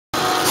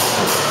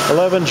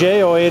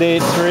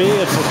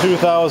11J0883. It's a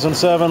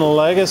 2007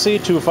 Legacy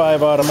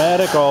 2.5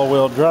 automatic,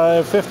 all-wheel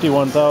drive,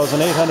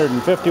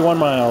 51,851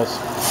 miles.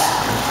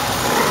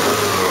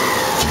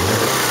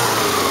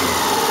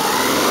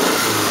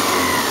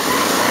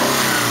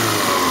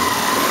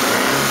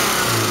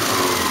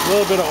 A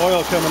little bit of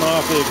oil coming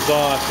off the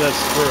exhaust. That's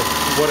for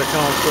what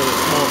accounts for the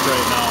smoke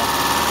right now.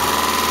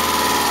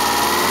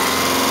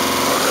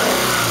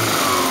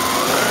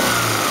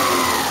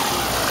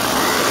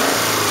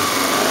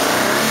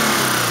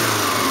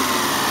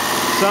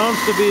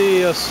 Sounds to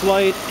be a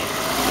slight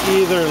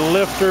either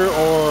lifter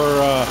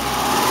or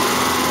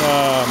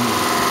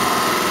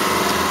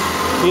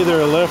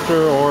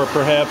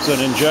perhaps an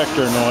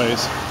injector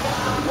noise.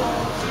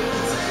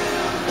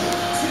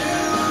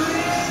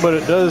 But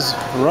it does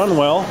run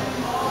well.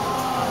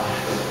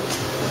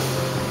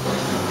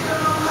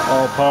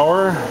 All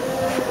power.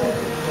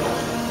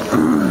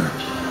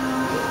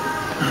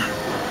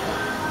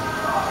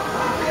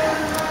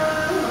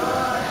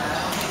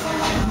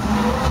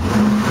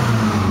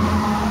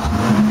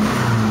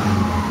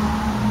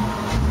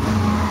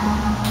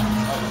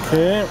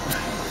 Okay,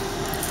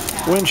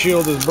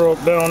 windshield is broke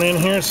down in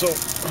here, so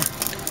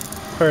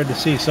hard to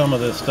see some of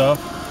this stuff.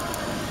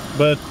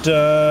 But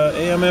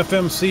AM,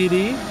 FM,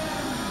 CD,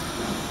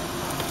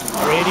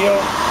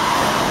 radio.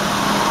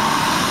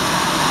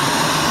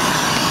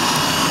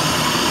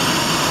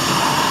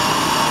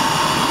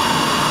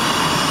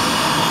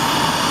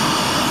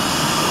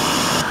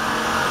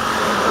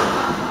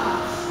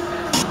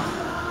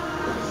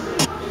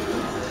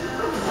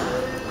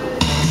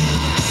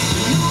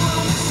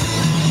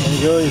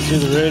 You see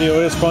the radio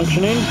is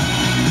functioning.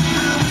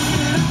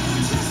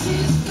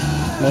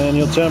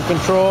 Manual temp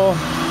control,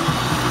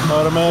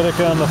 automatic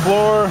on the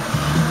floor,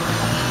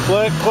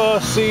 black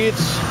cloth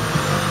seats,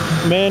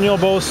 manual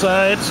both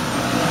sides.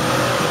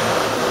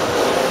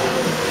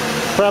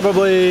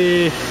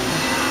 Probably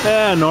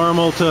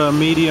normal to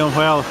medium.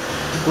 Well,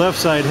 left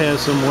side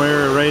has some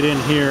wear right in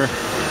here,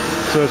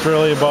 so it's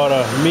really about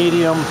a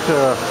medium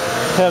to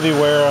heavy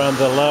wear on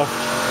the left.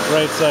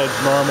 Right side's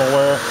normal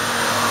wear.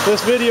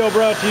 This video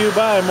brought to you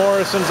by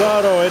Morrison's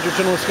Auto,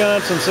 Edgerton,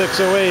 Wisconsin,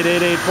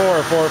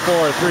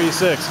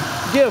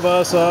 608-884-4436. Give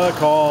us a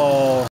call.